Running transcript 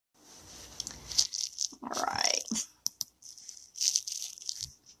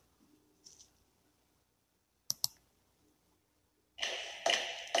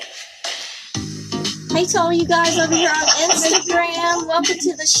Hey to all you guys over here on Instagram, welcome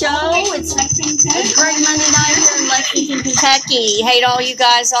to the show. It's a great Monday night here in Lexington, Kentucky. Hey to all you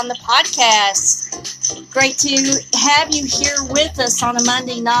guys on the podcast. Great to have you here with us on a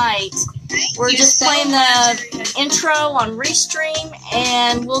Monday night. We're just playing the intro on Restream,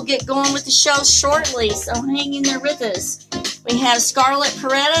 and we'll get going with the show shortly, so hang in there with us. We have Scarlett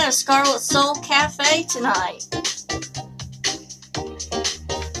Peretta of Scarlet Soul Cafe tonight.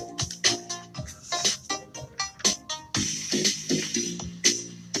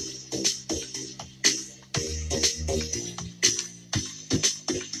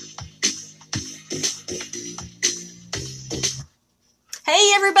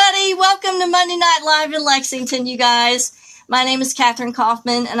 Hey everybody, welcome to Monday Night Live in Lexington, you guys. My name is Catherine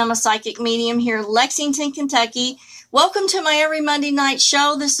Kaufman, and I'm a psychic medium here in Lexington, Kentucky. Welcome to my every Monday night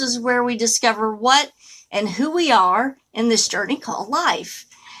show. This is where we discover what and who we are in this journey called life.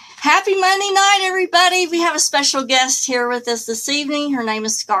 Happy Monday night, everybody. We have a special guest here with us this evening. Her name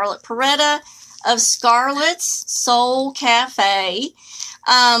is Scarlett Peretta of Scarlet's Soul Cafe.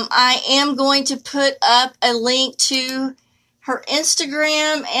 I am going to put up a link to her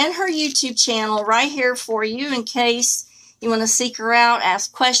Instagram and her YouTube channel right here for you in case you want to seek her out,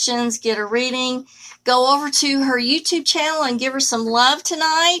 ask questions, get a reading. Go over to her YouTube channel and give her some love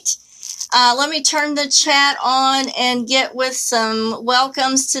tonight. Let me turn the chat on and get with some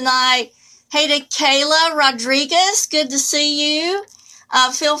welcomes tonight. Hey to Kayla Rodriguez, good to see you.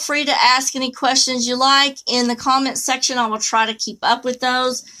 Feel free to ask any questions you like in the comment section. I will try to keep up with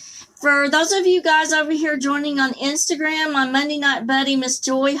those. For those of you guys over here joining on Instagram, my Monday night buddy, Miss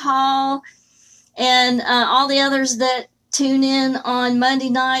Joy Hall, and all the others that tune in on Monday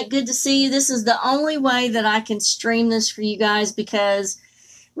night, good to see you. This is the only way that I can stream this for you guys because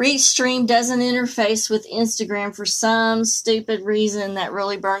Restream doesn't interface with Instagram for some stupid reason that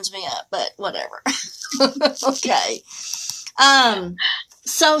really burns me up, but whatever. Okay.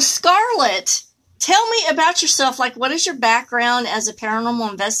 So Scarlett, tell me about yourself. Like, what is your background as a paranormal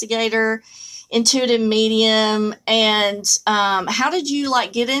investigator, intuitive medium, and how did you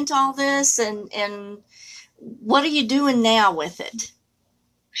get into all this, and what are you doing now with it?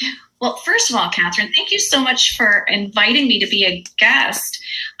 Well, first of all, Catherine, thank you so much for inviting me to be a guest.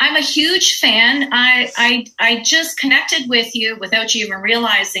 I'm a huge fan. I just connected with you without you even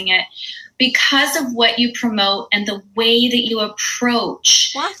realizing it because of what you promote and the way that you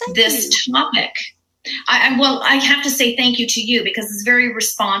approach this topic. I have to say thank you to you because it's very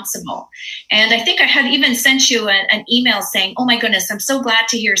responsible. And I think I had even sent you an email saying, oh my goodness, I'm so glad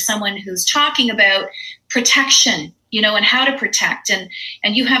to hear someone who's talking about protection, and how to protect. And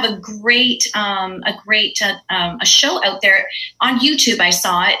you have a great a show out there on YouTube. I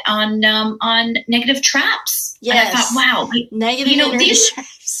saw it on negative traps. Yes. And I thought, wow, negative these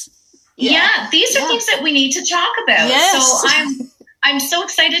traps. Yeah, these are things that we need to talk about. Yes. So I'm so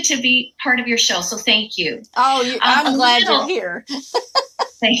excited to be part of your show. So thank you. Oh, I'm glad you're here.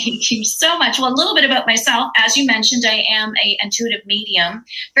 Thank you so much. Well, a little bit about myself. As you mentioned, I am an intuitive medium,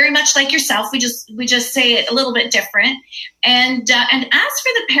 very much like yourself. We just say it a little bit different. And as for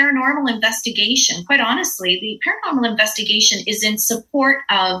the paranormal investigation, quite honestly, the paranormal investigation is in support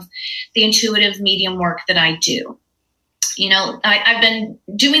of the intuitive medium work that I do. I've been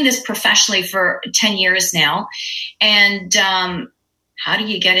doing this professionally for 10 years now. And how do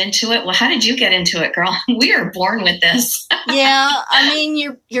you get into it? Well, how did you get into it, girl? We are born with this. Yeah, I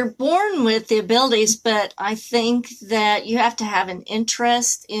mean, you're born with the abilities, but I think that you have to have an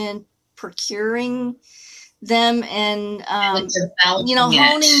interest in procuring them and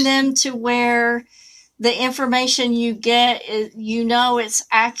honing them to where the information you get is, it's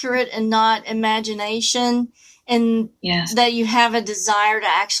accurate and not imagination, and that you have a desire to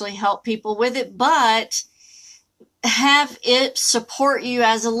actually help people with it, but have it support you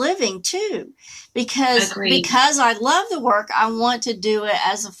as a living too, because I love the work. I want to do it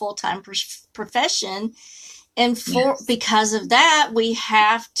as a full-time profession, and because of that, we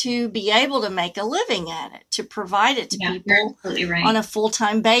have to be able to make a living at it, to provide it to people on a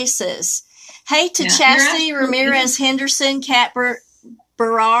full-time basis. Hey to Chastity Ramirez Henderson, Kat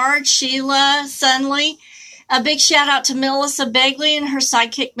Berard, Sheila Sunley. A big shout out to Melissa Begley and her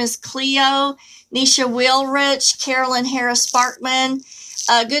sidekick Miss Cleo, Nisha Wilrich, Carolyn Harris Sparkman.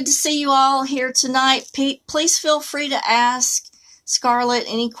 Good to see you all here tonight. Please feel free to ask Scarlett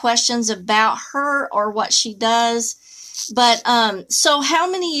any questions about her or what she does. But so how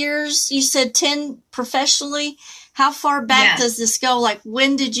many years? You said 10 professionally. How far back does this go? Like,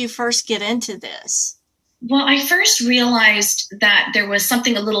 when did you first get into this? Well, I first realized that there was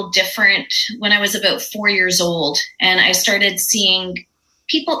something a little different when I was about 4 years old, and I started seeing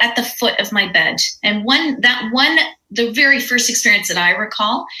people at the foot of my bed. And the very first experience that I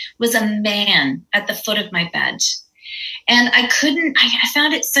recall was a man at the foot of my bed. And I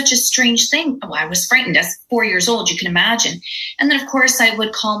found it such a strange thing. Oh, I was frightened as 4 years old, you can imagine. And then, of course, I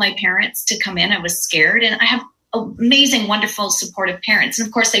would call my parents to come in. I was scared. And I have amazing, wonderful, supportive parents. And,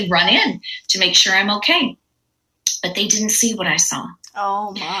 of course, they run in to make sure I'm okay. But they didn't see what I saw.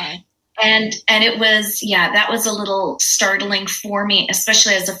 Oh, my. And it was, that was a little startling for me,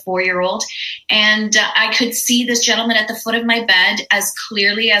 especially as a 4-year-old. And I could see this gentleman at the foot of my bed as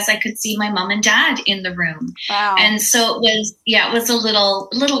clearly as I could see my mom and dad in the room. Wow. And so it was a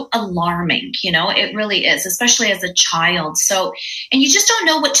little alarming, it really is, especially as a child. So, and you just don't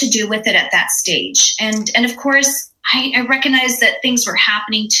know what to do with it at that stage. And of course, I recognized that things were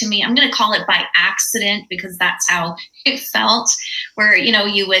happening to me. I'm going to call it by accident because that's how it felt, where,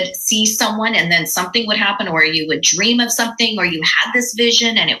 you would see someone and then something would happen, or you would dream of something, or you had this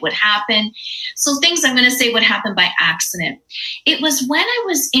vision and it would happen. So things I'm going to say would happen by accident. It was when I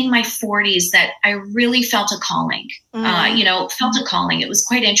was in my 40s that I really felt a calling, felt a calling. It was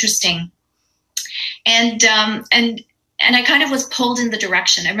quite interesting. And I kind of was pulled in the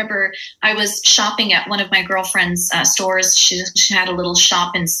direction. I remember I was shopping at one of my girlfriend's stores. She had a little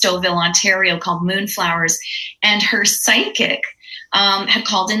shop in Stouffville, Ontario called Moonflowers. And her psychic had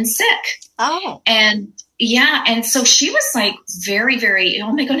called in sick. Oh. And so she was like very, very,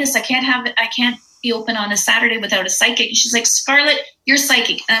 oh my goodness, I can't be open on a Saturday without a psychic. And she's like, Scarlett, you're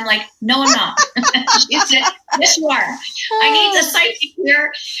psychic. And I'm like, no, I'm not. She said, yes, you are. I need a psychic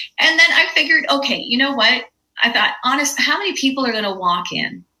here. And then I figured, okay, you know what? I thought, honest, how many people are going to walk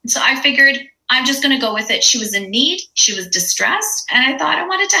in? So I figured I'm just going to go with it. She was in need. She was distressed. And I thought I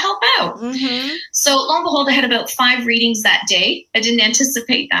wanted to help out. Mm-hmm. So lo and behold, I had about 5 readings that day. I didn't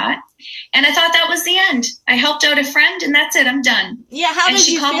anticipate that. And I thought that was the end. I helped out a friend and that's it. I'm done. Yeah. How did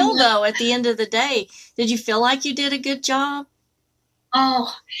you feel though at the end of the day? Did you feel like you did a good job?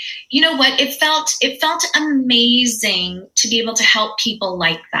 Oh, you know what? It felt amazing to be able to help people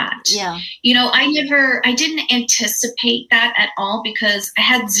like that. Yeah. I didn't anticipate that at all because I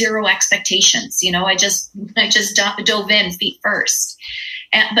had zero expectations. I just dove in feet first.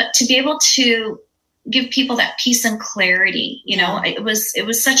 But to be able to give people that peace and clarity, it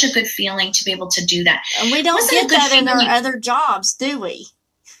was such a good feeling to be able to do that. And we don't get that in our other jobs, do we?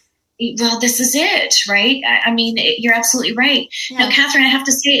 Well, this is it, right? I mean, you're absolutely right. Yeah. Now, Catherine, I have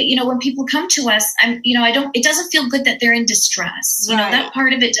to say, when people come to us, it doesn't feel good that they're in distress. Right. That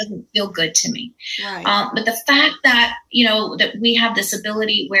part of it doesn't feel good to me. Right. But the fact that, that we have this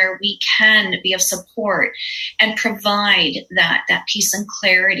ability where we can be of support and provide that peace and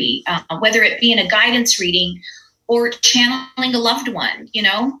clarity, whether it be in a guidance reading or channeling a loved one,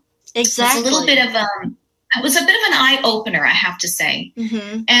 Exactly. It's a little bit of it was a bit of an eye opener, I have to say.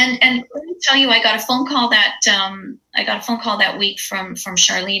 Mm-hmm. And let me tell you, I got a phone call that week from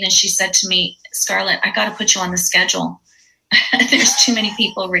Charlene, and she said to me, Scarlett, I got to put you on the schedule. There's too many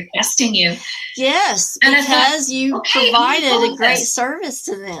people requesting you. Yes, and because you provided a great service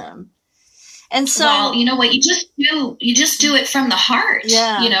to them. And so, well, you know what? You just do it from the heart.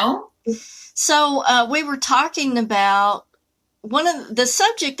 Yeah. So we were talking about one of the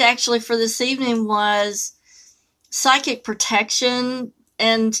subject actually for this evening was psychic protection.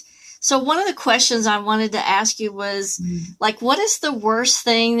 And so one of the questions I wanted to ask you was what is the worst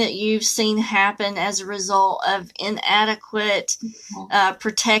thing that you've seen happen as a result of inadequate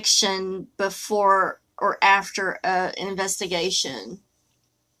protection before or after an investigation?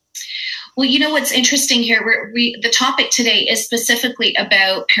 Well, what's interesting here, the topic today is specifically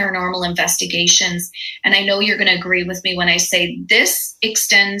about paranormal investigations. And I know you're going to agree with me when I say this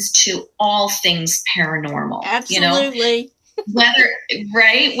extends to all things paranormal. Absolutely.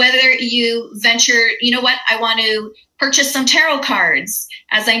 Whether you venture, I want to purchase some tarot cards,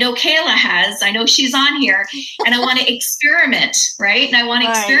 as I know Kayla has. I know she's on here, and I want to experiment, right? And I want to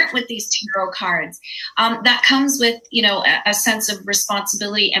experiment with these tarot cards. That comes with, a sense of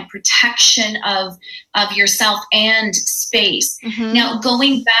responsibility and protection of yourself and space. Mm-hmm. Now,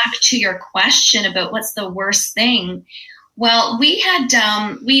 going back to your question about what's the worst thing. Well, we had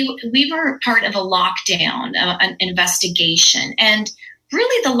we were part of a lockdown, an investigation, and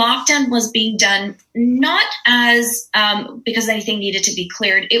really the lockdown was being done not as because anything needed to be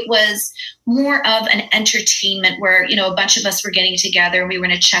cleared. It was more of an entertainment where a bunch of us were getting together and we were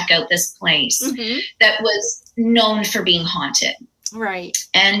going to check out this place that was known for being haunted. Right.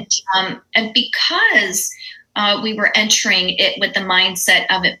 And because we were entering it with the mindset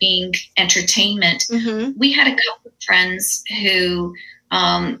of it being entertainment, we had a couple of friends who,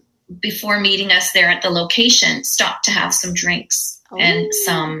 before meeting us there at the location, stopped to have some drinks. and Ooh.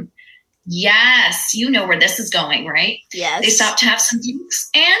 some. Yes, you know where this is going, right? Yes. They stopped to have some drinks,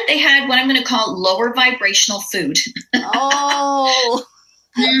 and they had what I'm going to call lower vibrational food. Oh.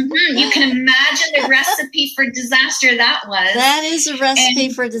 You can imagine the recipe for disaster that was. That is a recipe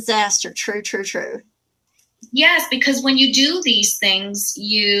for disaster. True, true, true. Yes, because when you do these things,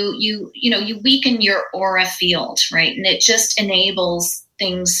 you weaken your aura field, right? And it just enables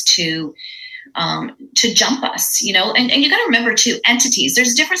things to jump us, and you got to remember too, entities,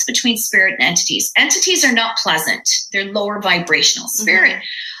 there's a difference between spirit and entities. Entities are not pleasant. They're lower vibrational. Spirit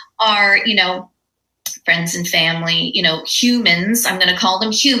are, friends and family, humans, I'm going to call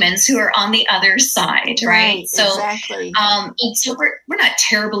them humans who are on the other side. Right. So, exactly. And so we're not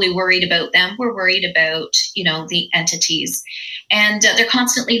terribly worried about them. We're worried about, the entities, and they're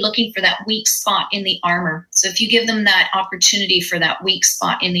constantly looking for that weak spot in the armor. So if you give them that opportunity for that weak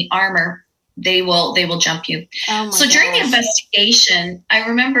spot in the armor, they will jump you. So during the investigation, I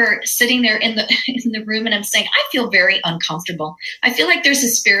remember sitting there in the room, and I'm saying, I feel very uncomfortable. I feel like there's a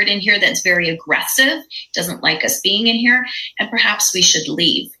spirit in here that's very aggressive, doesn't like us being in here, and perhaps we should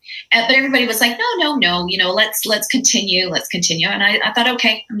leave. But everybody was like, no, let's continue. And I thought,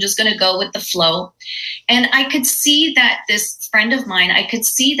 okay, I'm just going to go with the flow. And I could see that this friend of mine, I could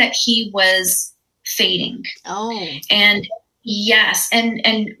see that he was fading. Oh. And yes, and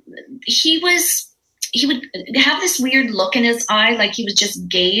he would have this weird look in his eye, like he would just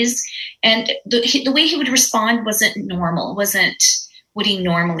gaze, and the way he would respond wasn't normal, wasn't what he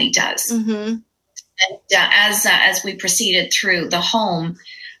normally does. And as we proceeded through the home,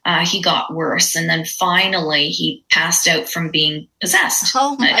 he got worse, and then finally he passed out from being possessed.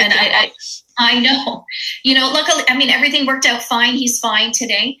 Oh my gosh. I know, luckily, everything worked out fine. He's fine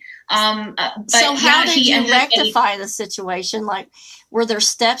today. But so how did you rectify the situation? Like, were there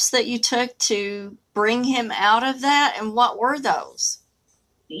steps that you took to bring him out of that, and what were those?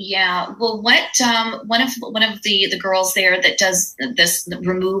 Yeah, well, what one of the girls there that does this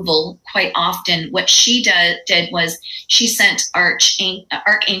removal quite often, what she did was she sent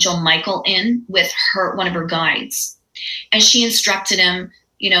Archangel Michael in with one of her guides, and she instructed him,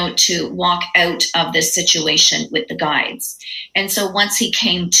 to walk out of this situation with the guides. And so once he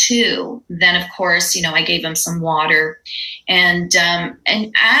came to, then of course, I gave him some water, and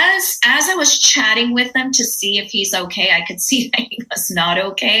as I was chatting with him to see if he's okay, I could see that he was not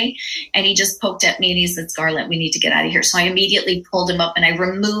okay. And he just poked at me and he said, Scarlett, we need to get out of here. So I immediately pulled him up and I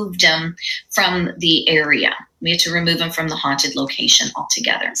removed him from the area. We had to remove him from the haunted location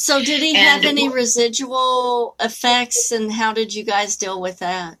altogether. So did he have any residual effects, and how did you guys deal with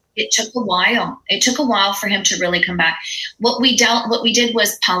that? It took a while. It took a while for him to really come back. What we did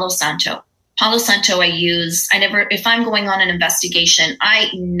was Palo Santo. Palo Santo if I'm going on an investigation, I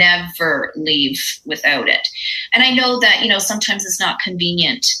never leave without it. And I know that, sometimes it's not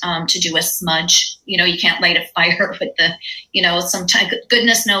convenient to do a smudge. You can't light a fire with sometimes,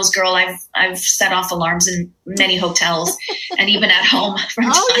 goodness knows, girl, I've set off alarms in many hotels and even at home from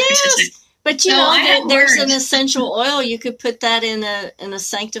time to time. But there's an essential oil. You could put that in a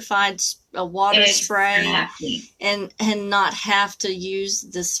sanctified water spray and not have to use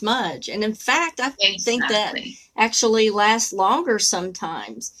the smudge. And in fact, I think that actually lasts longer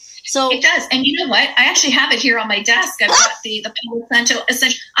sometimes. So it does. And you know what? I actually have it here on my desk. I've got the Palo Santo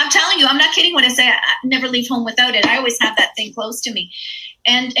essential. I'm telling you, I'm not kidding when I say I never leave home without it. I always have that thing close to me.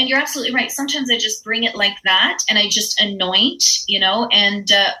 And you're absolutely right. Sometimes I just bring it like that and I just anoint,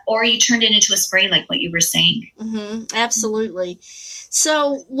 or you turned it into a spray like what you were saying. Absolutely.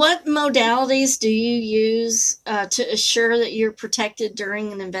 So what modalities do you use to assure that you're protected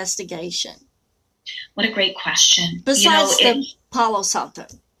during an investigation? What a great question. Besides the Palo Santo.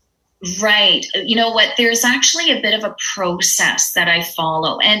 Right. You know what? There's actually a bit of a process that I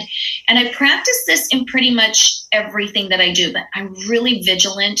follow. And I practice this in pretty much everything that I do, but I'm really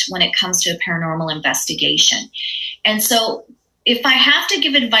vigilant when it comes to a paranormal investigation. And so if I have to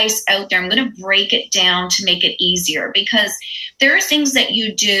give advice out there, I'm going to break it down to make it easier, because there are things that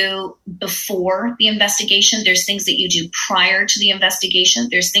you do before the investigation. There's things that you do prior to the investigation.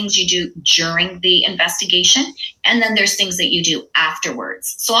 There's things you do during the investigation. And then there's things that you do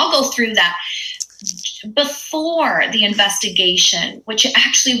afterwards. So I'll go through that. Before the investigation, what you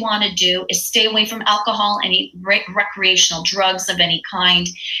actually want to do is stay away from alcohol, any recreational drugs of any kind.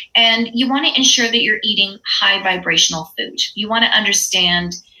 And you want to ensure that you're eating high vibrational food. You want to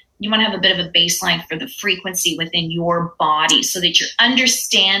understand, you want to have a bit of a baseline for the frequency within your body so that you're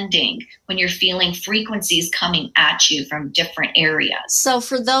understanding when you're feeling frequencies coming at you from different areas. So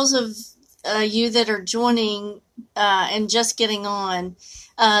for those of you that are joining and just getting on,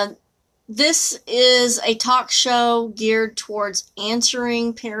 this is a talk show geared towards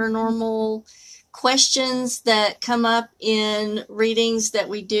answering paranormal questions that come up in readings that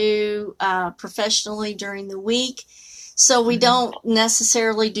we do professionally during the week. So we don't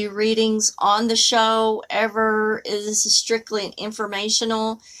necessarily do readings on the show ever. This is strictly an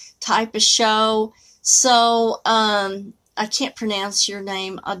informational type of show. So I can't pronounce your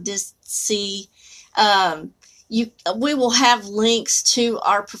name, Odyssey. We will have links to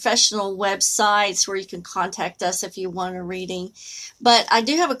our professional websites where you can contact us if you want a reading. But I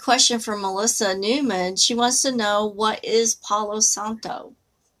do have a question from Melissa Newman. She wants to know, what is Palo Santo?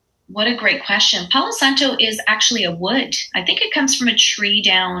 What a great question. Palo Santo is actually a wood. I think it comes from a tree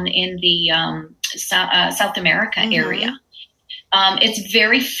down in the South America area. It's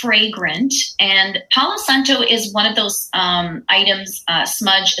very fragrant, and Palo Santo is one of those items,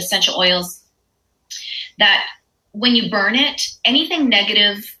 smudge essential oils, that when you burn it, anything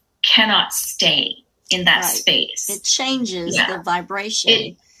negative cannot stay in that space. It changes the vibration.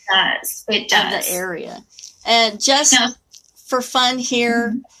 It does. It does. Of the area. And just for fun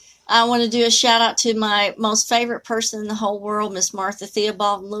here, I want to do a shout out to my most favorite person in the whole world, Miss Martha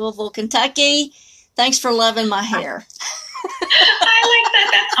Theobald in Louisville, Kentucky. Thanks for loving my hair. I like that.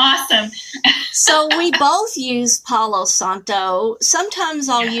 That's awesome. So we both use Palo Santo. Sometimes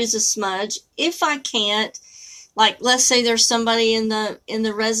I'll use a smudge. If I can't, like let's say there's somebody in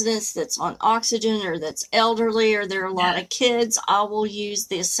the residence that's on oxygen or that's elderly or there are a lot of kids, I will use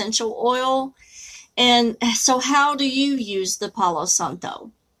the essential oil. And so how do you use the Palo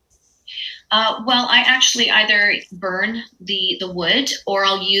Santo? Well, I actually either burn the wood, or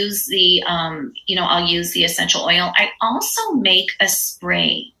I'll use the I'll use the essential oil. I also make a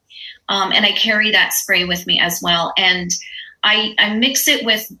spray, and I carry that spray with me as well. And I mix it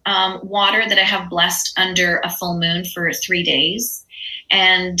with water that I have blessed under a full moon for 3 days.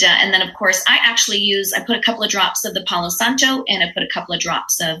 And then, of course, I put a couple of drops of the Palo Santo, and I put a couple of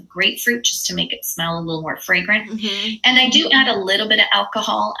drops of grapefruit just to make it smell a little more fragrant. And I do add a little bit of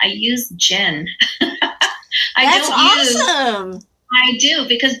alcohol. I use gin. That's awesome. I do,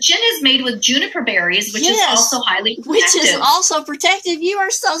 because gin is made with juniper berries, which is also highly protective. Which is also protective. You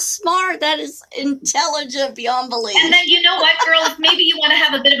are so smart. That is intelligent beyond belief. And then, you know what, girl? If maybe you want to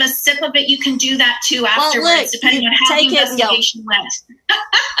have a bit of a sip of it, you can do that too afterwards, depending on how the investigation went.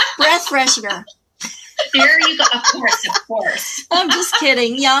 Breath freshener. There you go. Of course. I'm just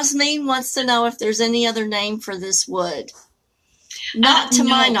kidding. Yasmin wants to know if there's any other name for this wood. Not to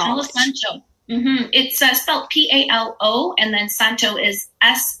my knowledge. Palo Santo. It's spelled Palo, and then Santo is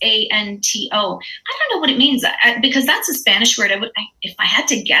Santo. I don't know what it means, because that's a Spanish word. If I had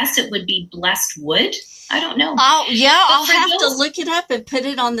to guess, it would be blessed wood. I don't know. I'll have to look it up and put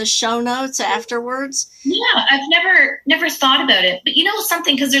it on the show notes afterwards. Yeah, I've never thought about it. But you know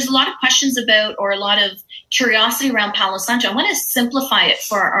something, because there's a lot of questions about, or a lot of curiosity around Palo Santo. I want to simplify it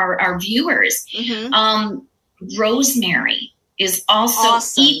for our viewers. Rosemary is also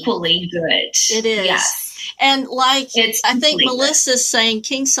equally good. It is. Yes. And I think Melissa's saying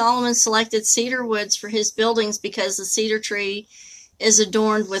King Solomon selected cedar woods for his buildings because the cedar tree is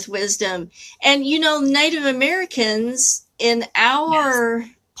adorned with wisdom. And, Native Americans in our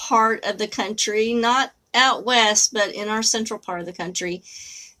part of the country, not out west, but in our central part of the country,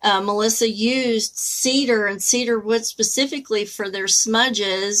 Melissa used cedar and cedar wood specifically for their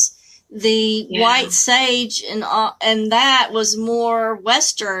smudges. The white sage and that was more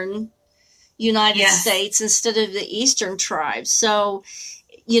western United States instead of the eastern tribes. So,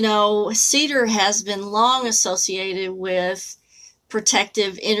 cedar has been long associated with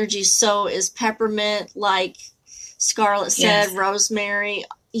protective energy. So is peppermint, like Scarlett said, rosemary.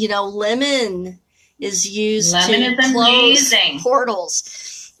 Lemon is used to close portals.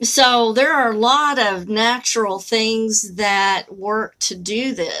 So there are a lot of natural things that work to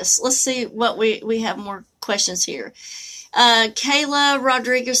do this. Let's see what we have more questions here. Kayla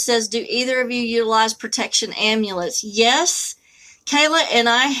Rodriguez says, do either of you utilize protection amulets? Yes, Kayla, and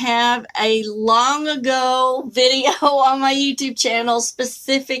I have a long ago video on my YouTube channel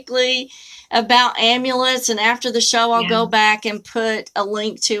specifically about amulets. And after the show, I'll go back and put a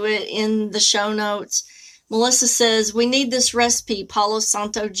link to it in the show notes. Melissa says, we need this recipe, Palo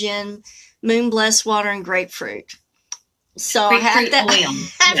Santo gin, moon blessed water, and grapefruit. So I have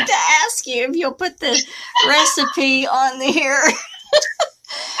to ask you if you'll put the recipe on there.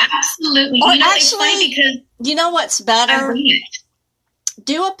 Absolutely. Or it's funny because you know what's better?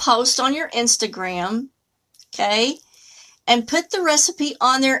 Do a post on your Instagram, okay? And put the recipe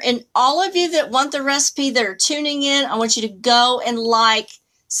on there. And all of you that want the recipe that are tuning in, I want you to go and like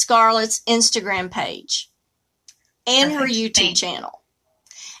Scarlett's Instagram page and her YouTube channel.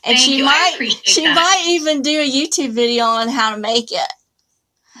 And Thank you. I appreciate she that. might even do a YouTube video on how to make it.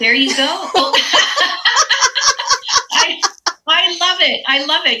 There you go. Well, I love it. I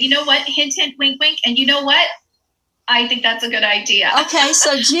love it. You know what? Hint, hint, wink, wink. And you know what? I think that's a good idea. Okay,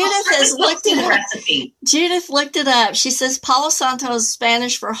 so Judith has looked it up. Recipe. Judith looked it up. She says Palo Santo is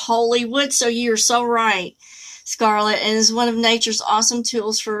Spanish for holy wood, so you're so right, Scarlett, and is one of nature's awesome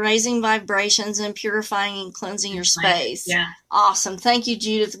tools for raising vibrations and purifying and cleansing your space. Yeah. Awesome. Thank you,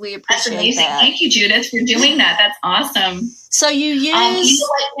 Judith. We appreciate That's amazing. that. Thank you, Judith, for doing that. That's awesome. So you use... you know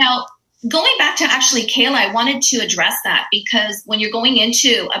what? Now, going back to actually Kayla, I wanted to address that because when you're going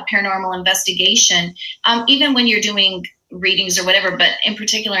into a paranormal investigation, even when you're doing readings or whatever, but in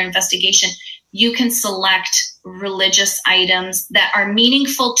particular investigation, you can select religious items that are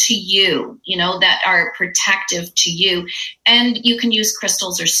meaningful to you, you know, that are protective to you. And you can use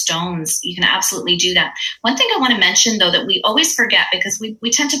crystals or stones. You can absolutely do that. One thing I want to mention, though, that we always forget because we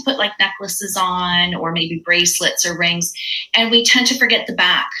tend to put like necklaces on or maybe bracelets or rings, and we tend to forget the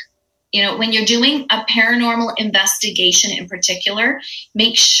back. You know, when you're doing a paranormal investigation in particular,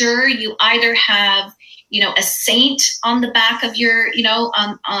 make sure you either have, you know, a saint on the back of your, you know,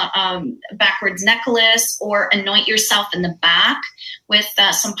 backwards necklace, or anoint yourself in the back with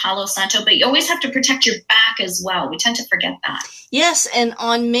some Palo Santo. But you always have to protect your back as well. We tend to forget that. Yes, and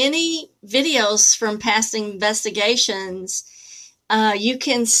on many videos from past investigations, you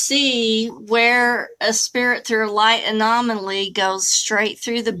can see where a spirit through a light anomaly goes straight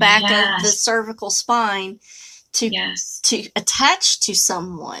through the back of the cervical spine to attach to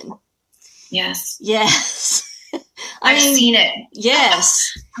someone. Yes. Yes. I've seen it.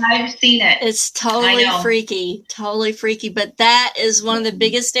 Yes. I've seen it. It's totally freaky. Totally freaky. But that is one of the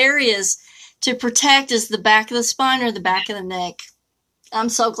biggest areas to protect, is the back of the spine or the back of the neck. I'm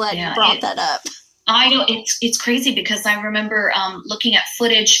so glad you brought that up. I know it's crazy because I remember looking at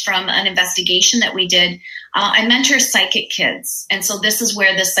footage from an investigation that we did. I mentor psychic kids. And so this is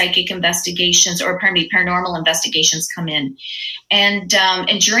where the psychic investigations, or pardon me, paranormal investigations come in. And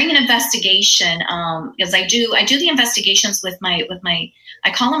during an investigation, because I do the investigations with my,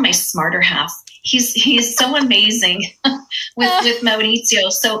 I call him my smarter half. He's so amazing with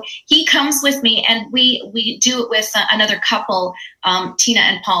Mauricio. So he comes with me, and we do it with another couple, Tina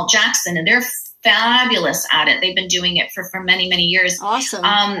and Paul Jackson, and they're fabulous at it. They've been doing it for many, many years.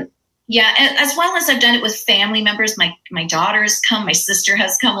 Awesome. Yeah, as well as I've done it with family members. My daughter's come, my sister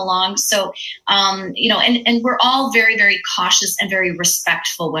has come along. So, you know, and we're all very, very cautious and very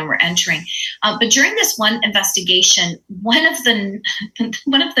respectful when we're entering. But during this one investigation, one of the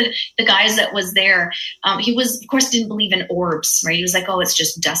guys that was there, he was, of course, didn't believe in orbs, right? He was like, oh, it's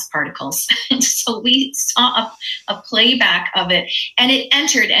just dust particles. And so we saw a playback of it, and it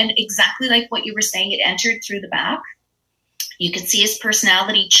entered, and exactly like what you were saying, it entered through the back. You could see his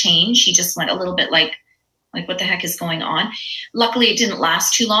personality change. He just went a little bit like what the heck is going on? Luckily, it didn't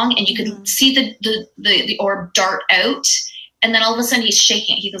last too long, and you could see the orb dart out, and then all of a sudden he's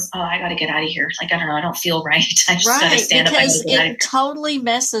shaking. He goes, "Oh, I got to get out of here. Like, I don't know, I don't feel right. I just got to stand up." Because it totally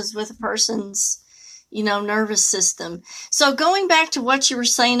messes with a person's, you know, nervous system. So going back to what you were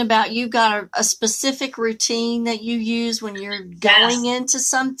saying about you got a specific routine that you use when you're going into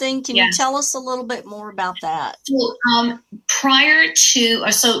something. Can you tell us a little bit more about that?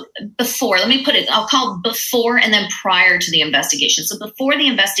 So before, let me put it, I'll call before and then prior to the investigation. So before the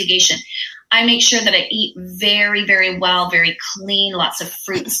investigation, I make sure that I eat very, very well, very clean, lots of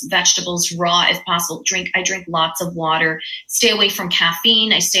fruits, vegetables, raw if possible. I drink lots of water, stay away from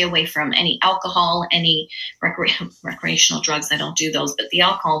caffeine. I stay away from any alcohol, any recreational drugs. I don't do those, but the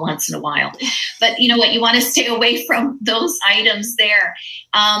alcohol once in a while. But you know what? You want to stay away from those items there.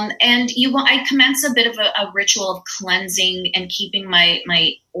 And I commence a bit of a ritual of cleansing and keeping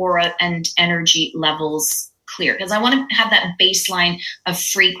my aura and energy levels clear, because I want to have that baseline of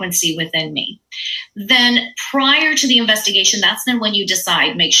frequency within me. Then prior to the investigation, that's then when you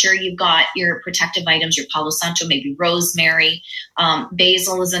decide, make sure you've got your protective items, your Palo Santo, maybe rosemary,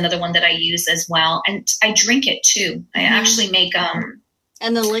 basil is another one that I use as well. And I drink it too. I actually make an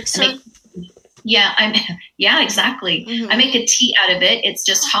elixir. Yeah, exactly. I make a tea out of it. It's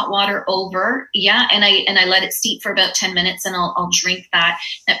just hot water over. Yeah. And I let it steep for about 10 minutes, and I'll drink that.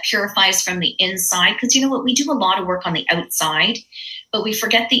 That purifies from the inside. Cause you know what? We do a lot of work on the outside, but we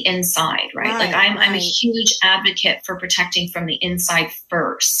forget the inside, right? Like I'm a huge advocate for protecting from the inside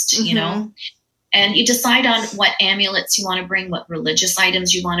first, you know? And you decide on what amulets you want to bring, what religious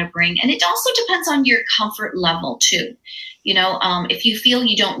items you want to bring. And it also depends on your comfort level too. You know, if you feel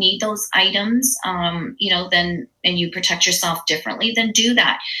you don't need those items, you know, then, and you protect yourself differently, then do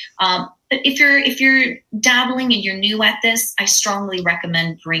that. But if you're dabbling and you're new at this, I strongly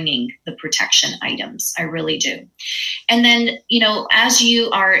recommend bringing the protection items. I really do. And then, as you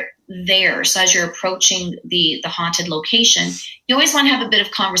are there, so as you're approaching the haunted location, you always want to have a bit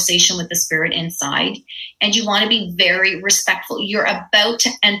of conversation with the spirit inside, and you want to be very respectful. You're about to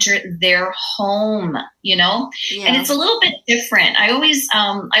enter their home, Yeah. and it's a little bit different. I always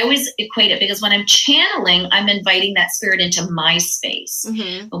equate it, because when I'm channeling, I'm inviting that spirit into my space.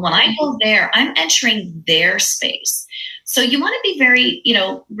 Mm-hmm. But when I go there, I'm entering their space. So you want to be very,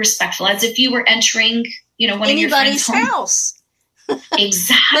 respectful, as if you were entering, one anybody's of your friends' house.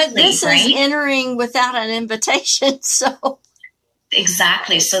 Exactly. But this right? is entering without an invitation, so.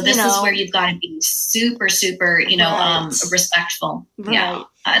 Exactly. So this is where you've got to be super, super, Right. Respectful. Right. Yeah.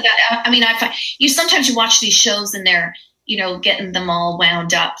 I find sometimes you watch these shows and they're, getting them all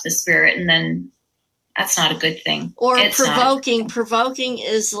wound up, the spirit, and then that's not a good thing. Or It's provoking. not. Provoking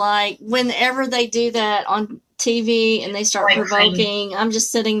is like whenever they do that on TV and they start Like provoking, I'm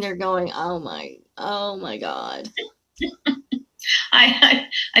just sitting there going, oh my God.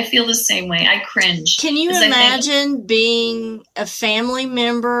 I feel the same way. I cringe. Can you imagine being a family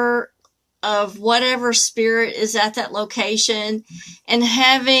member of whatever spirit is at that location and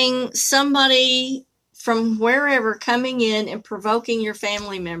having somebody from wherever coming in and provoking your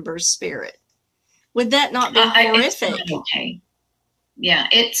family member's spirit? Would that not be horrific? It's not okay. Yeah,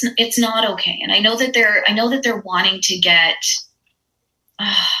 it's not okay. And I know that they're wanting to get.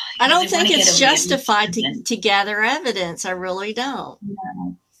 I don't think it's justified to gather evidence. I really don't.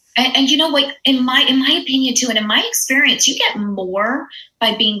 No. And you know what? In my opinion too, and in my experience, you get more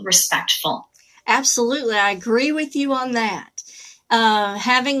by being respectful. Absolutely, I agree with you on that.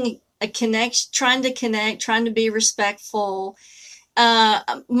 Having a connection, trying to be respectful.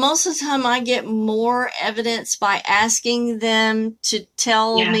 Most of the time, I get more evidence by asking them to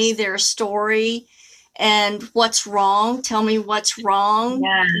tell me their story and what's wrong. Tell me what's wrong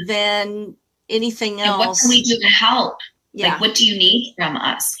than anything else. And what can we do to help? Yeah. Like, what do you need from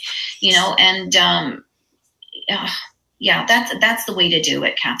us? And that's the way to do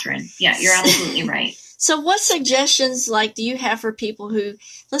it, Catherine. Yeah, you're absolutely right. So what suggestions do you have for people who,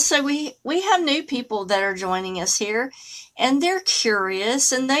 let's say we have new people that are joining us here and they're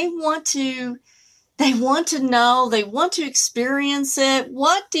curious and they want to know, they want to experience it.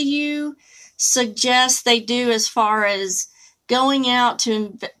 What do you suggest they do as far as going out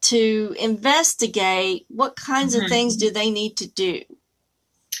to investigate? What kinds of things do they need to do?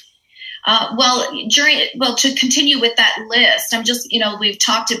 To continue with that list, I'm just, we've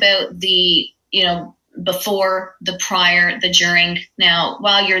talked about the, before, the prior, the during. Now,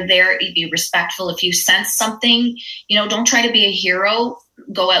 while you're there, be respectful. If you sense something, don't try to be a hero.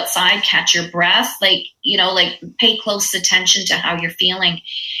 Go outside, catch your breath, pay close attention to how you're feeling.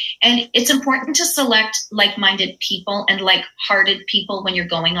 And it's important to select like-minded people and like-hearted people when you're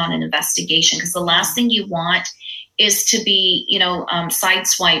going on an investigation, because the last thing you want is to be,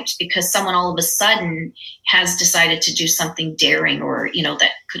 sideswiped because someone all of a sudden has decided to do something daring or,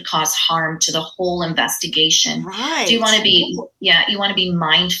 that could cause harm to the whole investigation. Right. So you want to be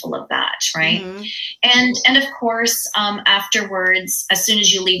mindful of that, right? Mm-hmm. And of course, afterwards, as soon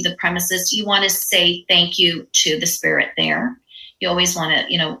as you leave the premises, you want to say thank you to the spirit there. You always want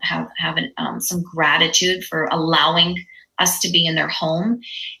to, have some gratitude for allowing us to be in their home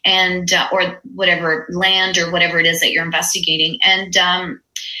and or whatever land or whatever it is that you're investigating. And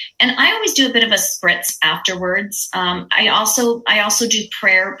I always do a bit of a spritz afterwards. I also do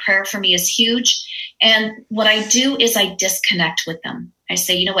prayer. Prayer for me is huge. And what I do is I disconnect with them. I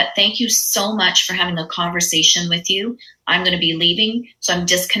say, you know what? Thank you so much for having a conversation with you. I'm going to be leaving, so I'm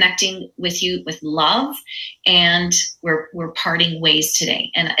disconnecting with you with love, and we're parting ways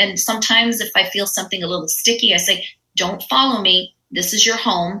today. And sometimes if I feel something a little sticky, I say, don't follow me. This is your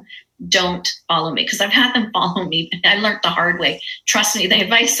home. Don't follow me, because I've had them follow me. I learned the hard way. Trust me, the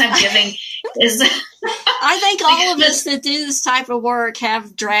advice I'm giving is. I think all of us that do this type of work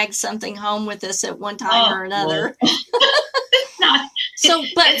have dragged something home with us at one time or another. It's not. So,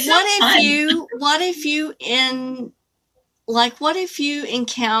 but what if you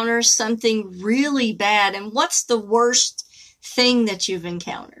encounter something really bad, and what's the worst thing that you've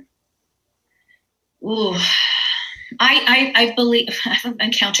encountered? Ooh. I believe I've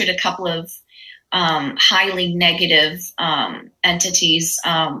encountered a couple of highly negative entities.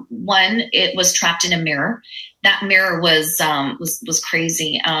 One, it was trapped in a mirror. That mirror was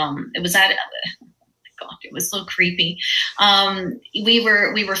crazy. It was at. God, it was so creepy. We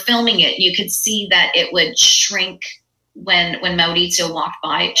were filming it. You could see that it would shrink when Mauricio walked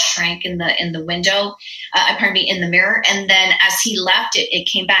by, it shrank in the window, in the mirror. And then as he left, it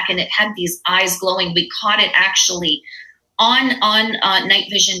came back and it had these eyes glowing. We caught it actually on night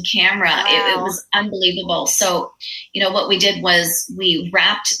vision camera. Wow. It was unbelievable. So, what we did was we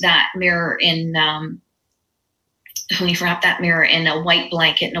wrapped that mirror in a white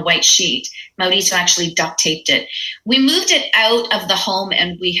blanket and a white sheet. Mauricio actually duct taped it. We moved it out of the home,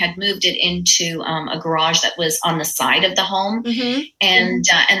 and we had moved it into a garage that was on the side of the home. Mm-hmm. And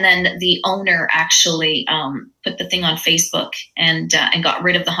then the owner actually put the thing on Facebook and got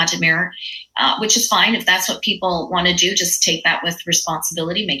rid of the haunted mirror, which is fine if that's what people want to do. Just take that with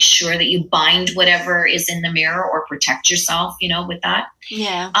responsibility. Make sure that you bind whatever is in the mirror or protect yourself, with that.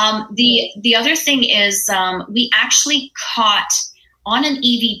 Yeah. The other thing is we actually caught on an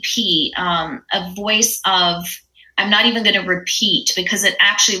EVP a voice of, I'm not even going to repeat because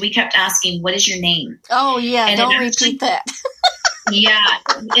we kept asking, what is your name? Oh, yeah. And don't repeat that. Yeah.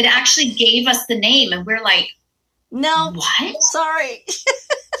 It actually gave us the name, and we're like, no. What? Sorry.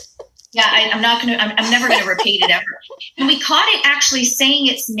 Yeah, I'm never going to repeat it ever. And we caught it actually saying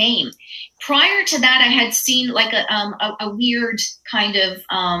its name. Prior to that, I had seen like a weird kind of,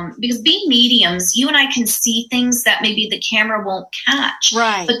 because being mediums, you and I can see things that maybe the camera won't catch.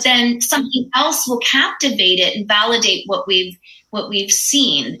 Right. But then something else will captivate it and validate what we've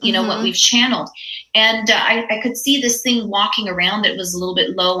seen, Mm-hmm. what we've channeled. And I could see this thing walking around that was a little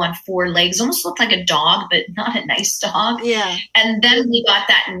bit low on 4 legs, almost looked like a dog, but not a nice dog. Yeah. And then we got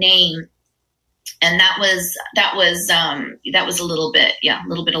that name. And that was a little bit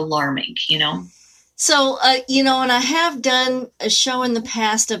alarming, So, and I have done a show in the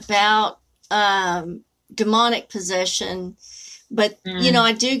past about demonic possession, but,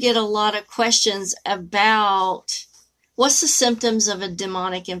 I do get a lot of questions about what's the symptoms of a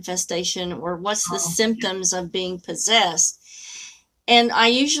demonic infestation, or what's the symptoms of being possessed. And I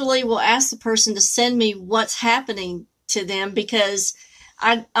usually will ask the person to send me what's happening to them, because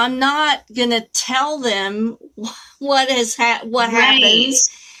I'm not going to tell them what happens,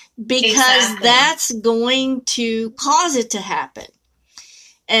 because that's going to cause it to happen.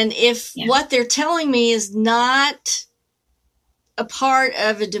 And if what they're telling me is not a part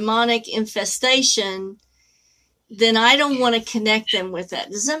of a demonic infestation, then I don't want to connect them with that.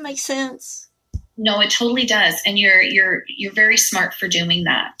 Does that make sense? No, it totally does. And you're very smart for doing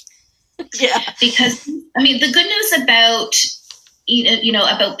that. Yeah. Because the good news about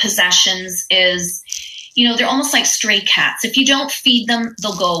about possessions is, they're almost like stray cats. If you don't feed them,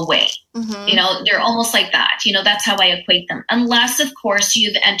 they'll go away. Mm-hmm. They're almost like that. That's how I equate them. Unless, of course,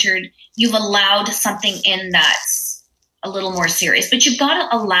 you've allowed something in that's a little more serious, but you've got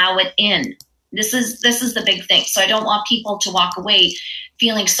to allow it in. This is the big thing. So I don't want people to walk away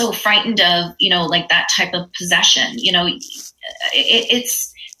feeling so frightened of, like that type of possession.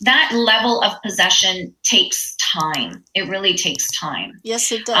 It's that level of possession takes time. It really takes time.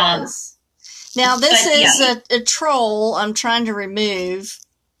 Yes, it does. Now, this is a troll I'm trying to remove.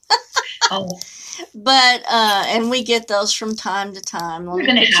 Oh. But, and we get those from time to time. We're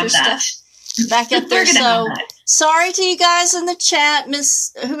going to have that. Back up there. So, sorry to you guys in the chat.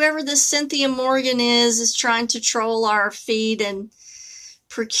 Whoever this Cynthia Morgan is trying to troll our feed and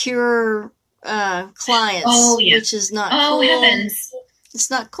procure clients, which is not cool. Oh, heavens. It's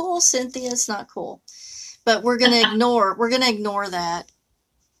not cool, Cynthia. It's not cool. But we're going to ignore that.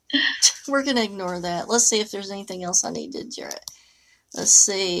 We're going to ignore that. Let's see if there's anything else I need to do. Let's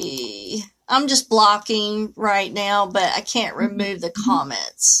see. I'm just blocking right now, but I can't remove the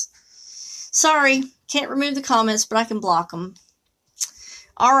comments. Sorry, can't remove the comments, but I can block them.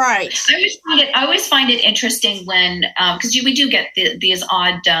 All right. I always find it interesting when, because we do get these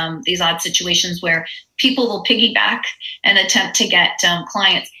odd situations where people will piggyback and attempt to get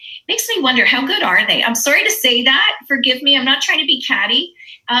clients. Makes me wonder, how good are they? I'm sorry to say that. Forgive me. I'm not trying to be catty.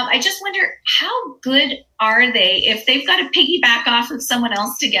 I just wonder, how good are they if they've got to piggyback off of someone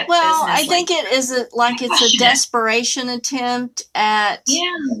else to get business? I think it's a desperation attempt at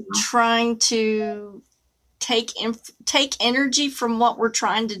trying to take energy from what we're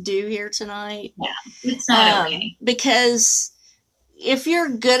trying to do here tonight. Yeah, it's not okay. Because if you're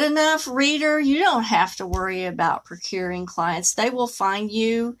good enough, reader, you don't have to worry about procuring clients. They will find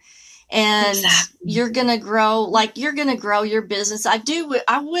you. And you're going to grow, you're going to grow your business. I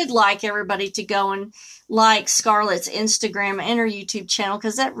would like everybody to go and like Scarlett's Instagram and her YouTube channel,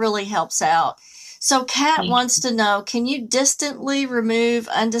 because that really helps out. So Kat wants to know, can you distantly remove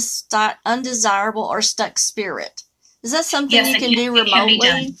undesirable or stuck spirit? Is that something you can do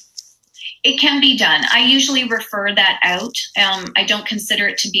remotely? It can be done. I usually refer that out. I don't consider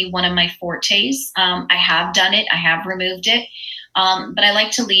it to be one of my fortes. I have done it. I have removed it. But I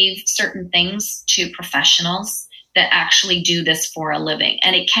like to leave certain things to professionals that actually do this for a living.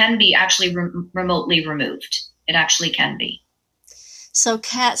 And it can be actually remotely removed. It actually can be. So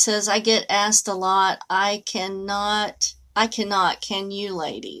Kat says, I get asked a lot, I cannot, can you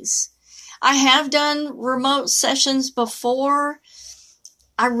ladies? I have done remote sessions before.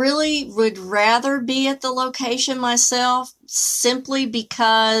 I really would rather be at the location myself, simply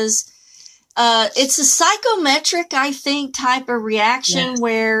because it's a psychometric, I think, type of reaction,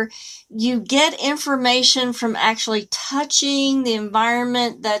 where you get information from actually touching the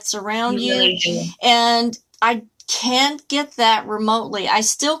environment that's around you. Really do. And I can't get that remotely. I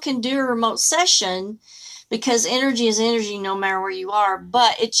still can do a remote session because energy is energy no matter where you are,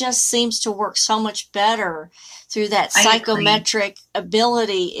 but it just seems to work so much better through that psychometric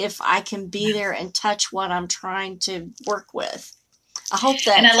ability if I can be there and touch what I'm trying to work with. I hope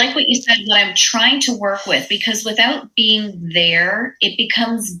that. And I like what you said, what I'm trying to work with, because without being there, it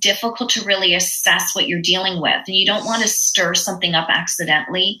becomes difficult to really assess what you're dealing with. And you don't want to stir something up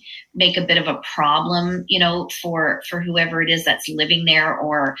accidentally, make a bit of a problem, you know, for whoever it is that's living there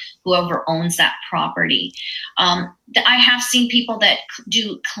or whoever owns that property. I have seen people that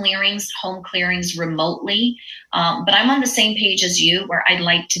do clearings, home clearings remotely, but I'm on the same page as you, where I'd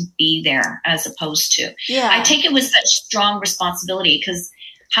like to be there as opposed to. Yeah. I take it with such strong responsibility, because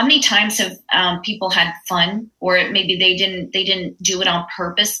how many times have people had fun, or maybe they didn't do it on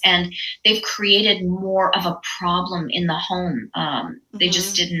purpose, and they've created more of a problem in the home. They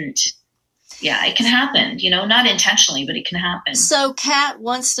just didn't. Yeah, it can happen, you know, not intentionally, but it can happen. So Kat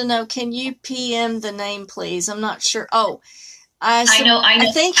wants to know, can you PM the name, please? I'm not sure. Oh, I know.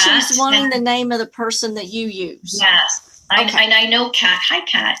 I think Kat, she's wanting the name of the person that you use. Yes. Okay. And I know Kat. Hi,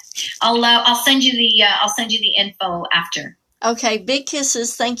 Kat. I'll send you the info after. Okay, big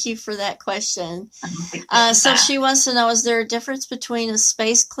kisses. Thank you for that question. So she wants to know, is there a difference between a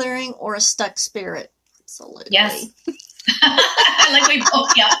space clearing or a stuck spirit? Absolutely. Yes. I like we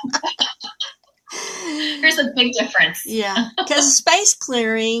both, yeah. There's a big difference. Yeah, because a space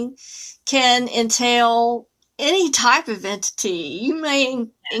clearing can entail any type of entity. You may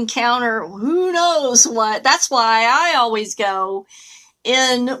encounter who knows what. That's why I always go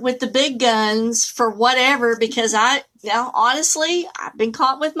in with the big guns for whatever, because honestly, I've been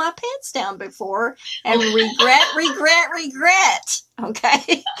caught with my pants down before and regret.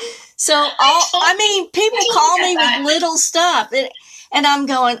 Okay. So people call me with little stuff and I'm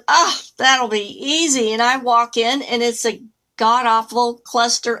going, that'll be easy. And I walk in and it's a god awful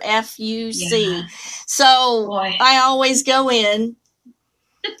cluster FUC. Yeah. So boy. I always go in,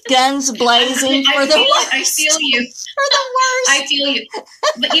 guns blazing for the worst. I feel you. For the worst. I feel you.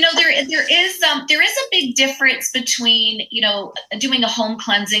 But you know, there is a big difference between, you know, doing a home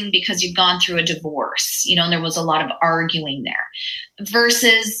cleansing because you've gone through a divorce, you know, and there was a lot of arguing there,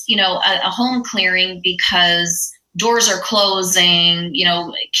 versus, you know, a home clearing because doors are closing, you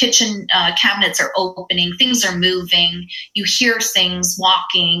know, kitchen cabinets are opening, things are moving, you hear things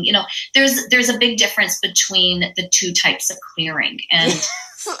walking, you know, there's a big difference between the two types of clearing. And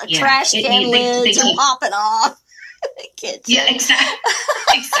trash can lids are popping off. Yeah,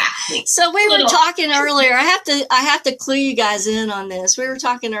 exactly. So we were talking earlier. I have to clue you guys in on this. We were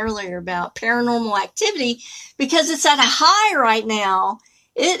talking earlier about paranormal activity because it's at a high right now.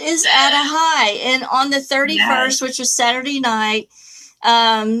 It is at a high. And on the 31st, which was Saturday night,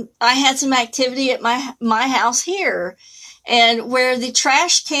 I had some activity at my house here, and where the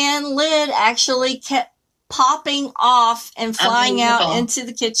trash can lid actually kept popping off and flying out into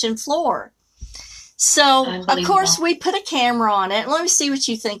the kitchen floor. So, of course, we put a camera on it. Let me see what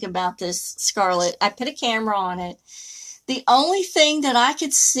you think about this, Scarlett. I put a camera on it. The only thing that I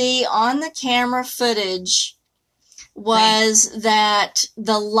could see on the camera footage was that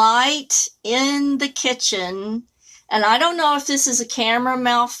the light in the kitchen, and I don't know if this is a camera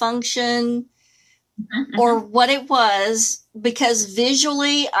malfunction or what it was, because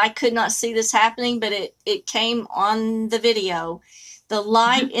visually I could not see this happening, but it came on the video. The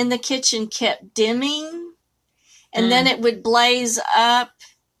light in the kitchen kept dimming, and then it would blaze up,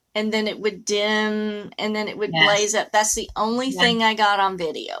 and then it would dim, and then it would blaze up. That's the only thing I got on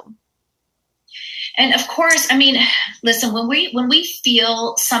video. And of course, I mean, listen, when we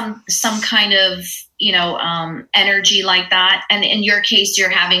feel some kind of, you know, energy like that, and in your case, you're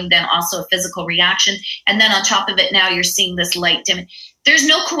having then also a physical reaction, and then on top of it, now you're seeing this light dim. There's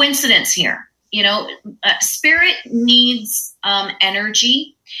no coincidence here. You know, spirit needs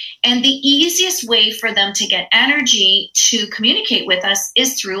energy, And the easiest way for them to get energy to communicate with us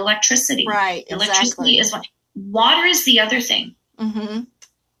is through electricity. Right, Electricity exactly. is one. Water is the other thing. Mm-hmm.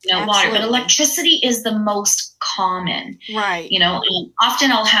 Water, but electricity is the most common. Right.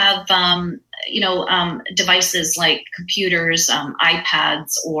 Often I'll have, devices like computers,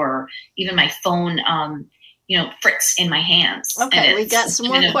 iPads, or even my phone, Fritz in my hands. Okay, we got some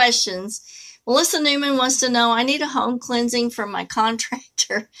more questions. Melissa Newman wants to know, I need a home cleansing from my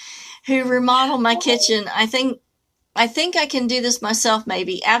contractor who remodeled my kitchen. I think I can do this myself,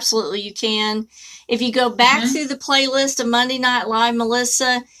 maybe. Absolutely, you can. If you go back through the playlist of Monday Night Live,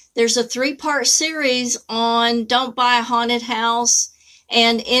 Melissa, there's a 3-part series on Don't Buy a Haunted House.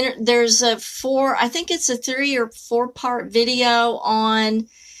 And there's a 3 or 4-part video on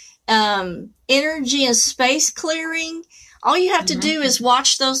energy and space clearing. All you have to do is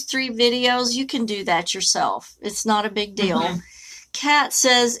watch those 3 videos. You can do that yourself. It's not a big deal. Kat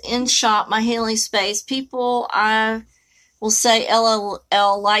says, in shop, my healing space, people I will say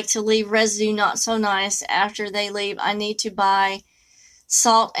LOL like to leave residue not so nice after they leave. I need to buy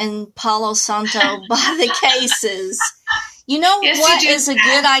salt and Palo Santo by the cases. Yes, what is a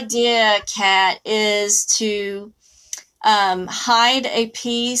good idea, Kat, is to hide a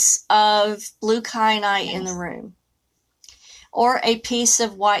piece of blue kyanite in the room or a piece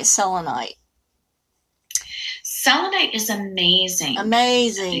of white selenite. Selenite is amazing.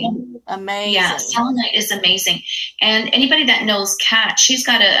 Amazing. Yeah, selenite is amazing. And anybody that knows Kat, she's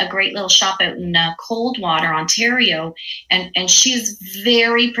got a great little shop out in Coldwater, Ontario, and she's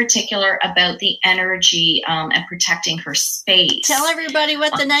very particular about the energy and protecting her space. Tell everybody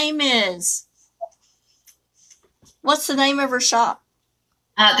what the name is. What's the name of her shop?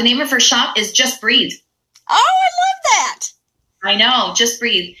 The name of her shop is Just Breathe. Oh, I love that. I know, Just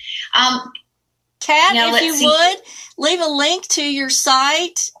Breathe. Kat, if you would, leave a link to your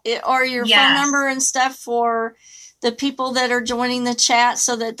site or your phone number and stuff for the people that are joining the chat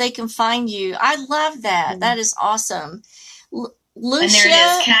so that they can find you. I love that. That is awesome. Lucia. And there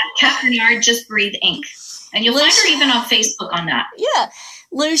it is, Kat Bernard, Just Breathe Inc. And you'll find her even on Facebook on that. Yeah.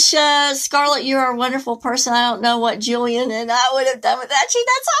 Lucia, Scarlett, you are a wonderful person. I don't know what Julian and I would have done without you.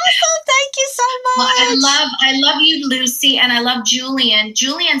 That's awesome. Thank you so much. Well, I love you, Lucy, and I love Julian.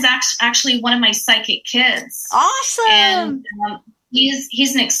 Julian's actually one of my psychic kids. Awesome. And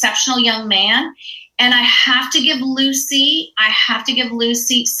he's an exceptional young man. And I have to give Lucy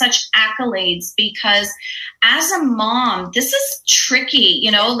such accolades because as a mom, this is tricky, you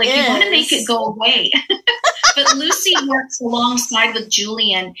want to make it go away. But Lucy works alongside with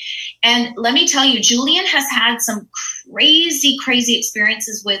Julian. And let me tell you, Julian has had some crazy, crazy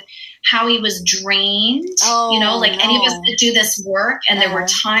experiences with how he was drained, any of us that do this work. And there were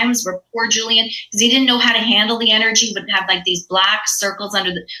times where poor Julian, because he didn't know how to handle the energy, would have like these black circles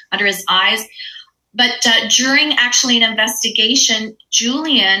under his eyes. But during actually an investigation,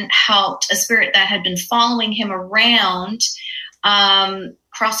 Julian helped a spirit that had been following him around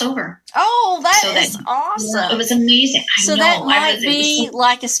cross over. Oh, that is awesome. It was amazing. So that might be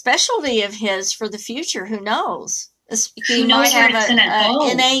like a specialty of his for the future. Who knows? He might have an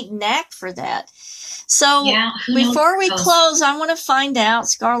innate knack for that. So before we close, I want to find out,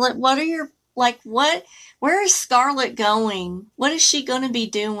 Scarlett, what are your, where is Scarlett going? What is she going to be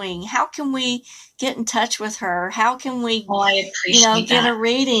doing? How can we get in touch with her? How can we, get a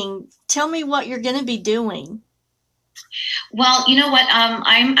reading? Tell me what you're going to be doing. Well, you know what?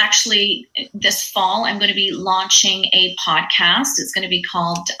 I'm actually, this fall, I'm going to be launching a podcast. It's going to be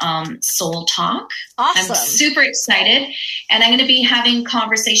called Soul Talk. Awesome. I'm super excited. And I'm going to be having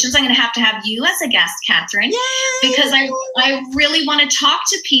conversations. I'm going to have you as a guest, Catherine. Yay! Because I really want to talk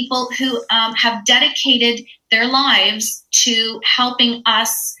to people who have dedicated their lives to helping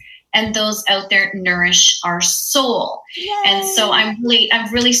us and those out there nourish our soul. Yay. And so I'm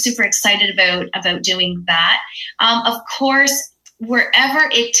really super excited about doing that. Of course, wherever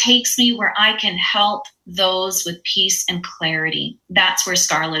it takes me, where I can help those with peace and clarity, that's where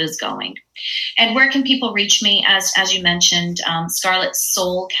Scarlett is going. And where can people reach me? As you mentioned, Scarlett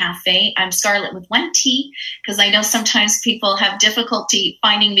Soul Cafe. I'm Scarlett with 1 T, because I know sometimes people have difficulty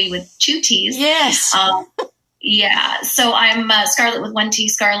finding me with 2 T's. Yes. Yeah, so I'm Scarlett with 1 T,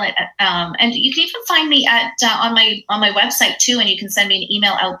 Scarlett, and you can even find me at on my website too, and you can send me an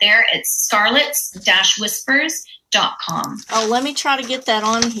email out there. It's scarletts-whispers.com. Oh, let me try to get that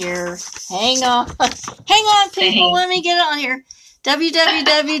on here. Hang on, people. Let me get it on here.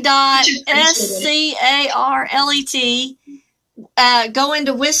 www.scarlett. Go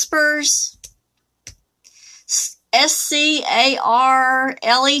into Whispers.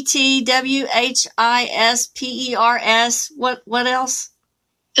 SCARLETWHISPERS. What else?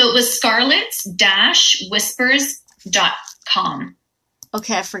 So it was scarlets-whispers.com.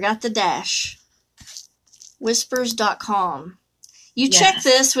 Okay, I forgot the dash. Whispers.com. You Yes. check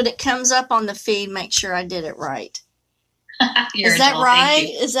this when it comes up on the feed. Make sure I did it right. Is that right?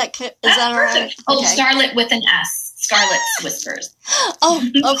 Is that perfect. right? Oh, Okay. Scarlet with an S. Scarlet's Whispers. Oh,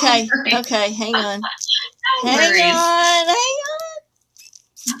 okay. Okay, hang on. Hang on.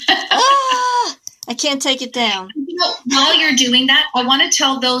 I can't take it down. You know, while you're doing that, I want to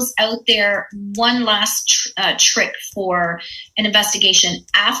tell those out there one last trick for an investigation.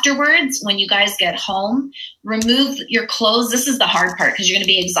 Afterwards, when you guys get home, remove your clothes. This is the hard part because you're going to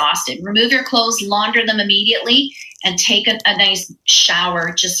be exhausted. Remove your clothes, launder them immediately, and take a nice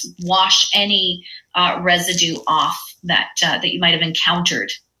shower. Just wash any residue off that you might have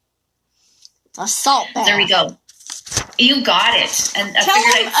encountered. A salt bath. There we go. You got it. And I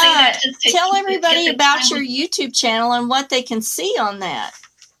figured I'd say that just to tell everybody get the about time. your YouTube channel and what they can see on that.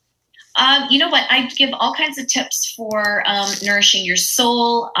 You know what? I give all kinds of tips for nourishing your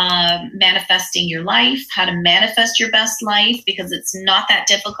soul, manifesting your life, how to manifest your best life, because it's not that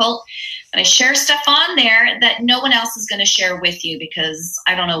difficult. But I share stuff on there that no one else is going to share with you because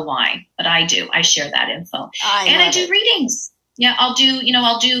I don't know why, but I do. I share that info. I do readings. Yeah, I'll do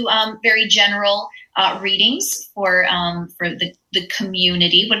very general readings for the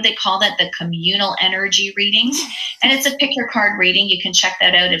community. What do they call that? The communal energy readings. And it's a pick your card reading. You can check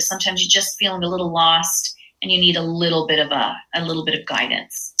that out if sometimes you're just feeling a little lost and you need a little bit of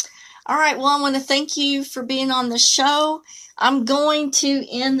guidance. All right. Well, I want to thank you for being on the show. I'm going to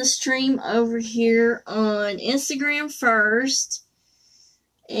end the stream over here on Instagram first,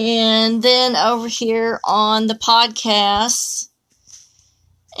 and then over here on the podcast.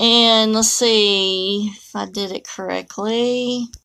 And let's see if I did it correctly.